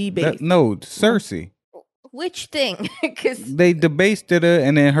 debased. No, Cersei. Which thing? Because They debasted her,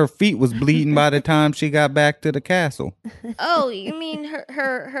 and then her feet was bleeding by the time she got back to the castle. oh, you mean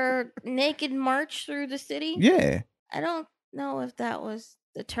her naked march through the city? Yeah. I don't know if that was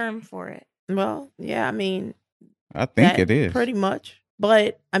the term for it. Well, yeah, I mean, I think that it is. pretty much.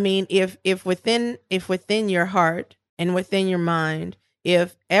 But I mean, if within your heart and within your mind,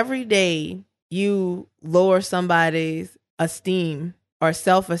 if every day you lower somebody's esteem or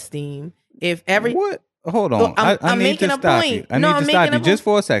self-esteem, if every What? Hold on. Well, I'm I need making to a stop point. you. I No, need I'm to stop making you a just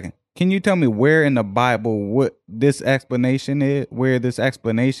point. for a second. Can you tell me where in the Bible what this explanation is? Where this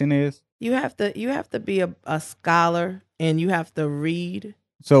explanation is? you have to be a scholar and you have to read.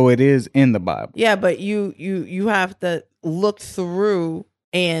 So it is in the Bible. Yeah, but you have to look through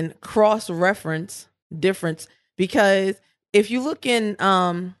and cross-reference difference, because if you look in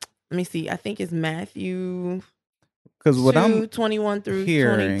let me see, I think it's Matthew Because what 2, I'm 21 through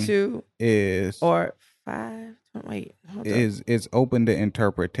hearing 22 is or 5. Wait, hold on. is open to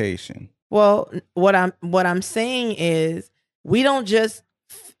interpretation. Well, what I'm saying is, we don't just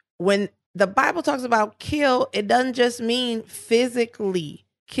when the Bible talks about kill, it doesn't just mean physically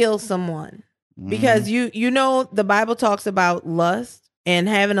kill someone. Because you know the Bible talks about lust and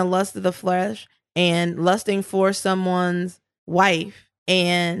having a lust of the flesh and lusting for someone's wife,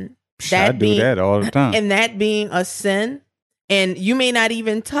 and I do that all the time. and that being a sin, and you may not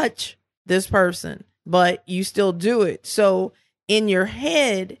even touch this person, but you still do it. So in your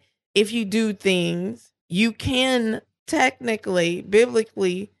head, if you do things, you can technically,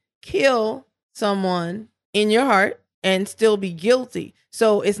 biblically kill someone in your heart and still be guilty.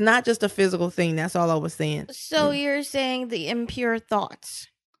 So it's not just a physical thing. That's all I was saying. So you're saying the impure thoughts.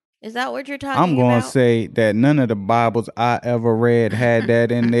 Is that what you're talking I'm going about? to say that none of the Bibles I ever read had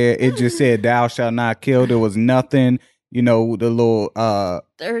that in there. It just said, "Thou shalt not kill." There was nothing, the little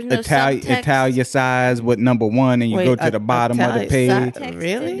There's no Italian subtext. italicized with number 1, and you go to the bottom of the page. Texted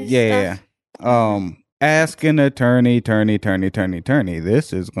Really? Yeah. stuff. Ask an attorney.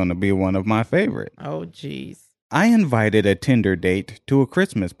 This is going to be one of my favorite. Oh, jeez. I invited a Tinder date to a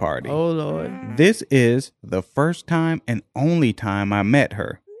Christmas party. Oh, Lord. This is the first time and only time I met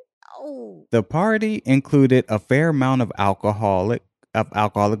her. Oh. The party included a fair amount of alcoholic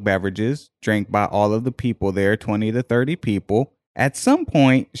beverages drank by all of the people there, 20 to 30 people. At some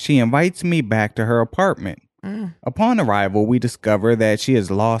point, she invites me back to her apartment. Upon arrival, we discover that she has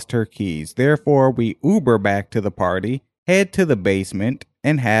lost her keys. Therefore, we Uber back to the party, head to the basement,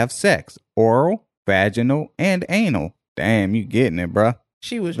 and have sex. Oral, vaginal, and anal. Damn, you getting it, bruh.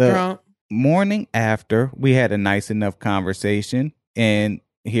 She was The drunk. morning after, we had a nice enough conversation, and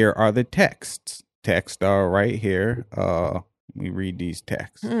here are the texts. Texts are right here. Let me read these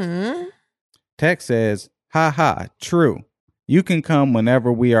texts. Text says, "Ha ha, true. You can come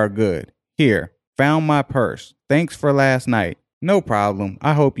whenever we are good. Here, found my purse. Thanks for last night. No problem.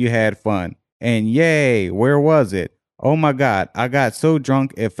 I hope you had fun. And yay, where was it? Oh my God, I got so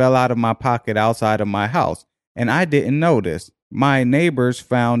drunk it fell out of my pocket outside of my house, and I didn't notice. My neighbors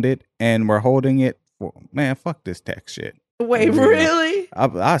found it and were holding it for..." Man, fuck this text shit. Wait, Yeah. really?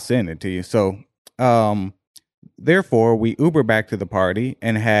 I'll send it to you. So, therefore, we Uber back to the party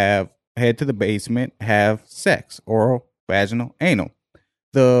and head to the basement, have sex, oral, vaginal, anal.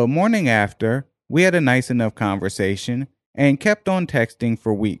 The morning after, we had a nice enough conversation and kept on texting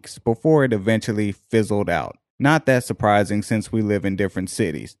for weeks before it eventually fizzled out. Not that surprising since we live in different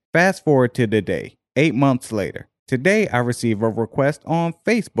cities. Fast forward to today, 8 months later. Today, I received a request on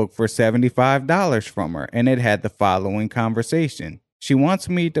Facebook for $75 from her, and it had the following conversation. She wants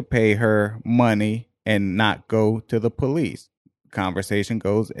me to pay her money and not go to the police. Conversation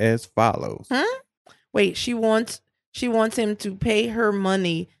goes as follows. Wait, she wants him to pay her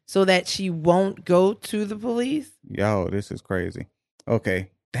money so that she won't go to the police? Yo, this is crazy.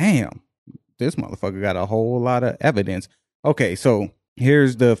 Okay, damn. This motherfucker got a whole lot of evidence. Okay, so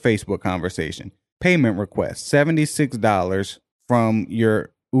here's the Facebook conversation. Payment request, $76 from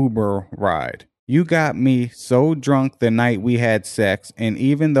your Uber ride. You got me so drunk the night we had sex, and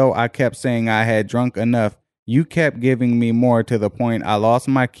even though I kept saying I had drunk enough, you kept giving me more to the point I lost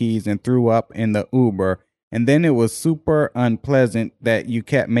my keys and threw up in the Uber. And then it was super unpleasant that you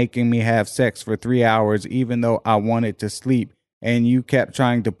kept making me have sex for 3 hours even though I wanted to sleep. And you kept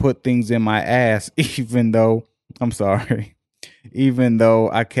trying to put things in my ass even though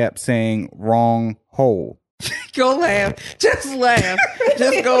I kept saying wrong hole. Go laugh. Just laugh.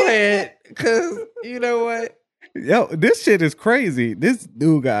 Just go ahead. Because you know what? Yo, this shit is crazy. This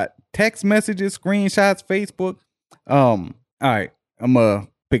dude got text messages, screenshots, Facebook. All right. I'm gonna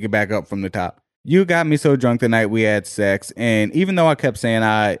pick it back up from the top. You got me so drunk the night we had sex, and even though I kept saying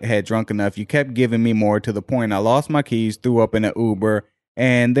I had drunk enough, you kept giving me more to the point I lost my keys, threw up in an Uber,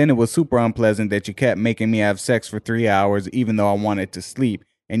 and then it was super unpleasant that you kept making me have sex for 3 hours even though I wanted to sleep,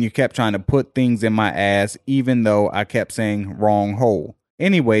 and you kept trying to put things in my ass even though I kept saying wrong hole.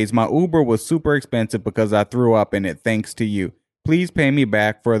 Anyways, my Uber was super expensive because I threw up in it thanks to you. Please pay me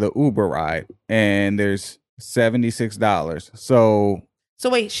back for the Uber ride. And there's $76. So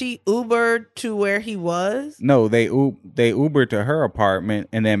wait, she Ubered to where he was? No, they Ubered to her apartment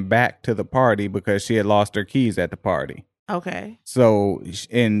and then back to the party because she had lost her keys at the party. Okay. So,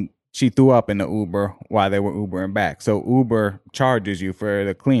 and she threw up in the Uber while they were Ubering back. So Uber charges you for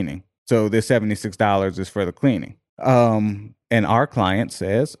the cleaning. So this $76 is for the cleaning. And our client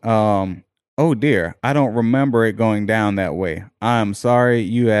says, oh dear, I don't remember it going down that way. I'm sorry,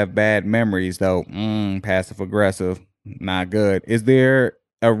 you have bad memories though. Passive aggressive. Not good. Is there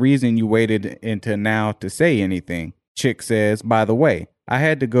a reason you waited until now to say anything? Chick says, by the way, I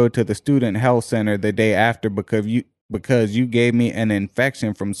had to go to the student health center the day after because you gave me an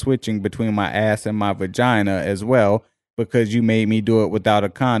infection from switching between my ass and my vagina as well because you made me do it without a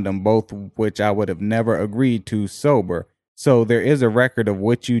condom, both of which I would have never agreed to sober. So there is a record of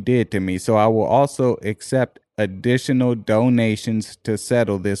what you did to me. So I will also accept additional donations to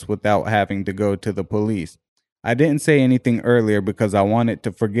settle this without having to go to the police. I didn't say anything earlier because I wanted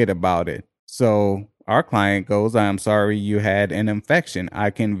to forget about it. So our client goes, I am sorry you had an infection. I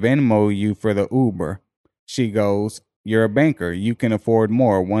can Venmo you for the Uber. She goes, you're a banker. You can afford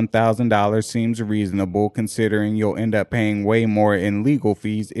more. $1,000 seems reasonable considering you'll end up paying way more in legal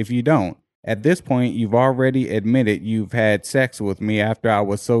fees if you don't. At this point, you've already admitted you've had sex with me after I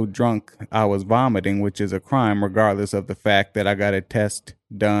was so drunk I was vomiting, which is a crime regardless of the fact that I got a test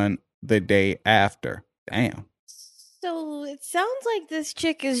done the day after. Damn. So it sounds like this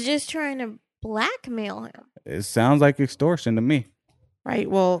chick is just trying to blackmail him. It sounds like extortion to me. Right.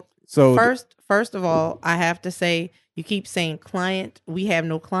 Well, So first of all, I have to say, you keep saying client. We have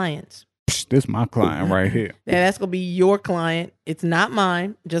no clients. This my client right here. Yeah, that's gonna be your client. It's not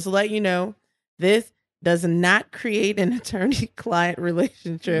mine. Just to let you know, this does not create an attorney-client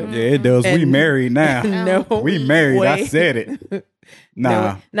relationship. Yeah, it does. We And- married now. No, We married. I way. said it.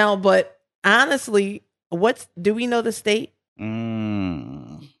 Nah. No, but honestly, do we know the state?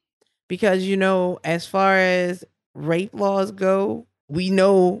 Because as far as rape laws go, we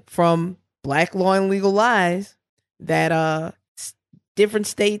know from Black Law and Legal Lies that different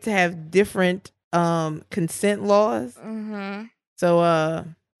states have different consent laws. Mm-hmm. So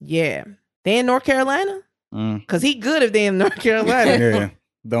yeah, they in North Carolina, Mm. because he good if they in North Carolina. Yeah.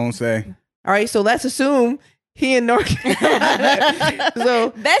 Don't say. All right, so let's assume he in North Carolina. So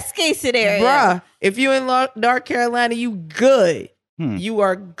Best case scenario. bruh, if you in North Carolina, you good. Hmm. You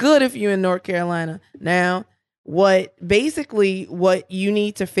are good if you in North Carolina. Now, what you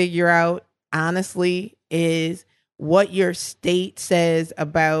need to figure out, honestly, is what your state says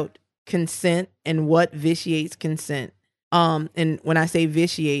about consent and what vitiates consent. And when I say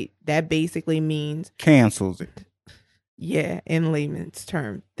vitiate, that basically means, Cancels it. yeah, in layman's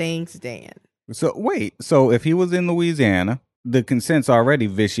term. Thanks, Dan. So wait. So if he was in Louisiana, the consent's already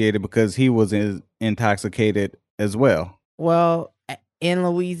vitiated because he was intoxicated as well. Well, in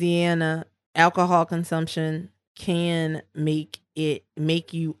Louisiana, alcohol consumption can make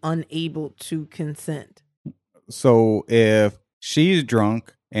you unable to consent. So if she's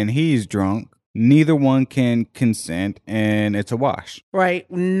drunk and he's drunk, neither one can consent, and it's a wash. Right?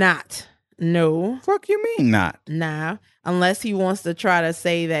 No. Fuck you mean not? Nah. Unless he wants to try to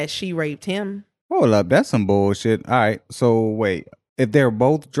say that she raped him. Hold up, that's some bullshit. All right, so wait. If they're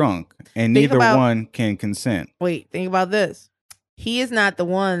both drunk and Think neither about- one can consent, Wait, think about this. He is not the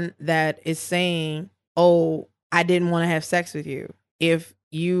one that is saying, oh, I didn't want to have sex with you. If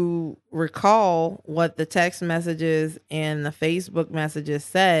you recall what the text messages and the Facebook messages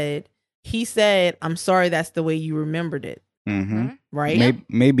said, he said, I'm sorry that's the way you remembered it. mm-hmm. Right?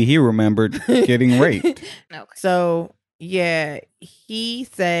 maybe he remembered getting raped. Okay. So, yeah, he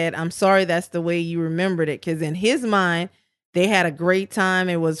said, I'm sorry that's the way you remembered it. Because in his mind, they had a great time.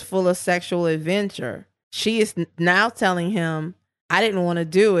 It was full of sexual adventure. She is now telling him, I didn't want to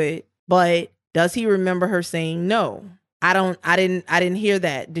do it. But does he remember her saying no? I didn't hear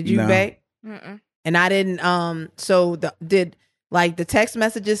that. Did you, No. Beck? Mm-mm. And I didn't, so did the text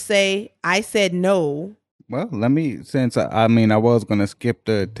messages say, I said no. Well, since I was going to skip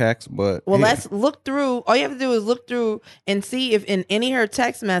the text, but Well, yeah. let's look through. All you have to do is look through and see if in any of her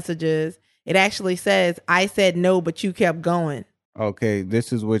text messages, it actually says, I said no, but you kept going. Okay,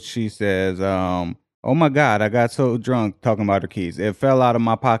 this is what she says. Oh my God, I got so drunk talking about her keys. It fell out of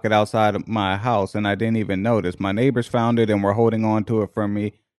my pocket outside of my house and I didn't even notice. My neighbors found it and were holding on to it from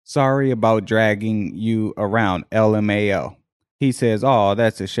me. Sorry about dragging you around, LMAO. He says, oh,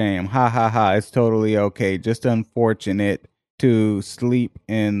 that's a shame. Ha ha ha, it's totally okay. Just unfortunate to sleep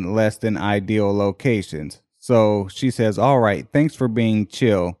in less than ideal locations. So she says, all right, thanks for being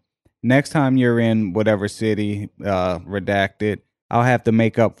chill. Next time you're in whatever city, redacted, I'll have to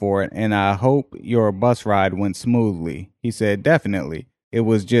make up for it, and I hope your bus ride went smoothly. He said, definitely. It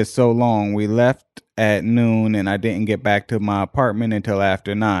was just so long. We left at noon, and I didn't get back to my apartment until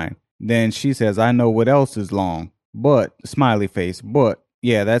after 9. Then she says, I know what else is long. But, smiley face, but,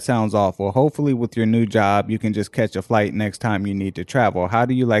 yeah, that sounds awful. Hopefully with your new job, you can just catch a flight next time you need to travel. How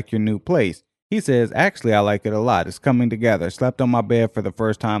do you like your new place? He says, actually, I like it a lot. It's coming together. Slept on my bed for the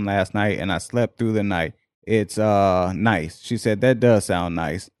first time last night, and I slept through the night. It's nice. She said, that does sound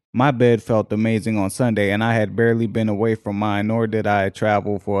nice. My bed felt amazing on Sunday, and I had barely been away from mine, nor did I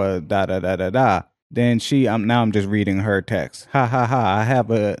travel for da-da-da-da-da. Then I'm just reading her text. Ha ha ha, I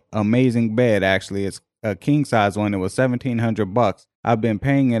have a amazing bed, actually. It's a king size one. It was $1,700. I've been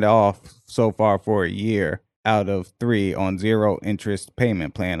paying it off so far for a year out of 3 on 0 interest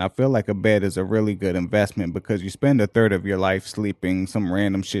payment plan. I feel like a bed is a really good investment because you spend a third of your life sleeping, some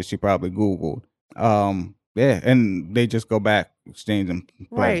random shit she probably Googled. Yeah, and they just go back exchanging.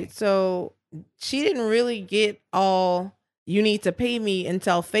 Right. So she didn't really get all you need to pay me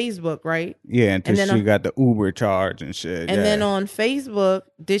until Facebook, right? Yeah, until then she got the Uber charge and shit. And then on Facebook,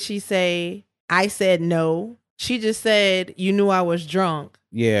 did she say, I said no? She just said, you knew I was drunk.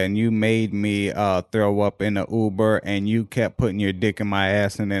 Yeah, and you made me throw up in the Uber, and you kept putting your dick in my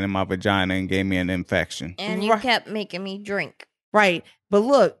ass and then in my vagina and gave me an infection. And you kept making me drink. Right. But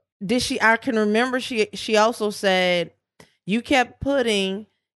look, I can remember she also said, you kept putting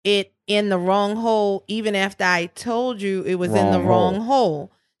it in the wrong hole even after I told you it was in the wrong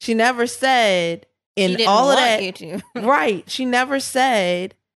hole. She never said in all of that. You to. Right. She never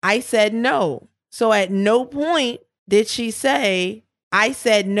said, I said no. So at no point did she say, I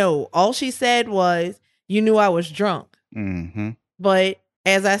said no. All she said was, you knew I was drunk. Mm-hmm. But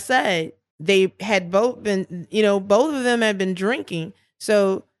as I said, they had both been, both of them had been drinking.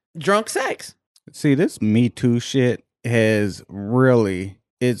 So drunk sex. See, this Me Too shit has really,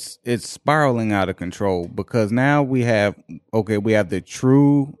 it's spiraling out of control because now we have the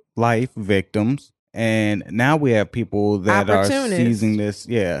true life victims. And now we have people that are seeing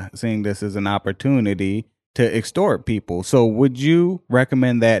this as an opportunity to extort people. So would you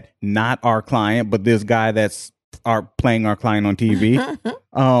recommend that not our client, but this guy that's playing our client on TV,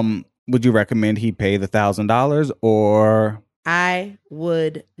 would you recommend he pay the $1,000 or? I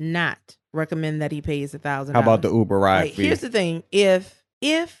would not recommend that he pays $1,000. How about the Uber ride fee? Here's the thing.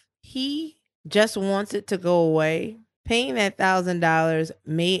 If he just wants it to go away, paying that $1,000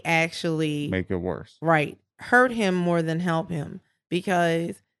 may actually make it worse. Right. Hurt him more than help him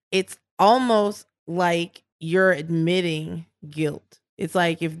because it's almost like you're admitting guilt. It's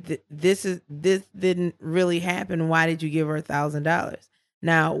like if this didn't really happen, why did you give her $1,000?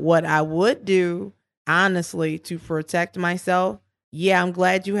 Now, what I would do, honestly, to protect myself, I'm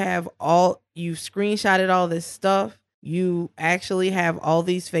glad you screenshotted all this stuff. You actually have all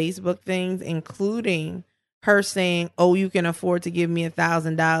these Facebook things, including her saying, oh, you can afford to give me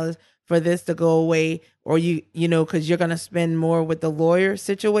 $1,000 for this to go away, or because you're going to spend more with the lawyer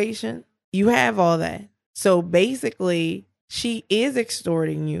situation. You have all that. So basically, she is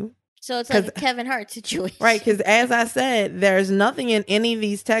extorting you. So it's like a Kevin Hart situation. Right, because as I said, there's nothing in any of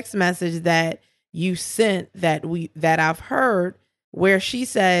these text messages that you sent that I've heard where she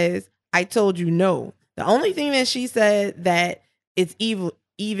says, I told you no. The only thing that she said that it's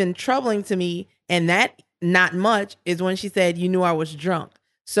even troubling to me, and that not much, is when she said, you knew I was drunk.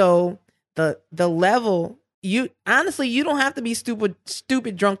 So the level, you don't have to be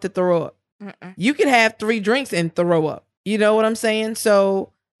stupid drunk to throw up. You could have 3 drinks and throw up. You know what I'm saying?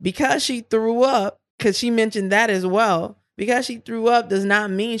 So because she threw up, because she mentioned that as well, because she threw up does not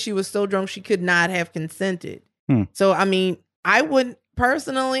mean she was so drunk she could not have consented. So, I mean, I would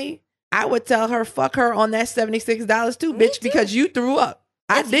tell her, fuck her on that $76 too, bitch, because you threw up.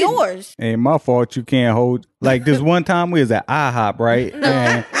 It's yours. Ain't my fault you can't hold. Like this one time we was at IHOP, right?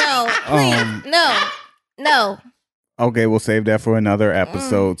 No. Okay, we'll save that for another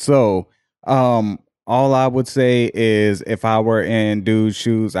episode. So, all I would say is if I were in dude's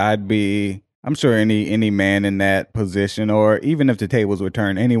shoes, I'm sure any man in that position, or even if the tables were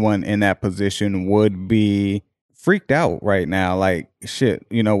turned, anyone in that position would be freaked out right now. Like, shit,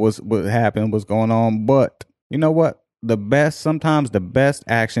 what happened, what's going on. But you know what? Sometimes the best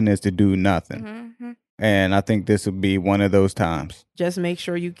action is to do nothing. And I think this would be one of those times. Just make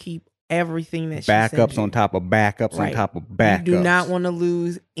sure you keep everything that she sends Backups you. on top of backups on Right. top of backups. You do not want to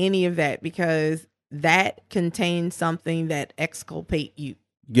lose any of that because that contains something that exculpate you.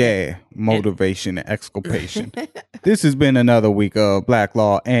 Yeah, motivation and exculpation. This has been another week of Black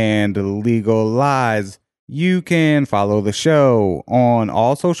Law and Legal Lies. You can follow the show on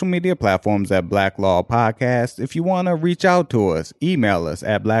all social media platforms at Black Law Podcast. If you want to reach out to us, email us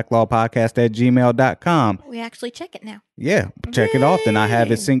at blacklawpodcast@gmail.com. We actually check it now. Yeah, check it often. I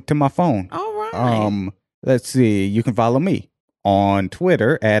have it synced to my phone. All right. Let's see. You can follow me on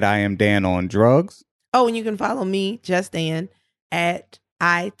Twitter at I am Dan on Drugs. Oh, and you can follow me, Just Dan, at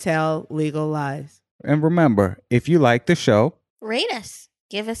I Tell Legal Lies. And remember, if you like the show Rate us.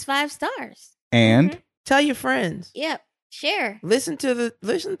 Give us 5 stars. and Mhm. Tell your friends. Yep. Share. Listen to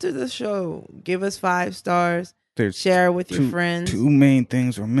the show. Give us 5 stars. there's Share with your friends. two main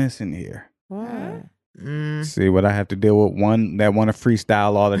things we're missing here. Wow. See what I have to deal with? One that want to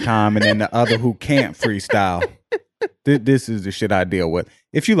freestyle all the time, and then the other who can't freestyle. This is the shit I deal with.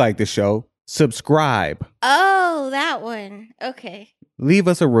 If you like the show, subscribe. Oh, that one. Okay. Leave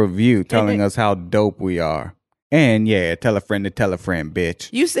us a review telling us how dope we are. And yeah, tell a friend to tell a friend, bitch.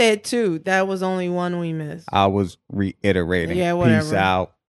 You said 2. That was only one we missed. I was reiterating. Yeah, whatever. Peace out.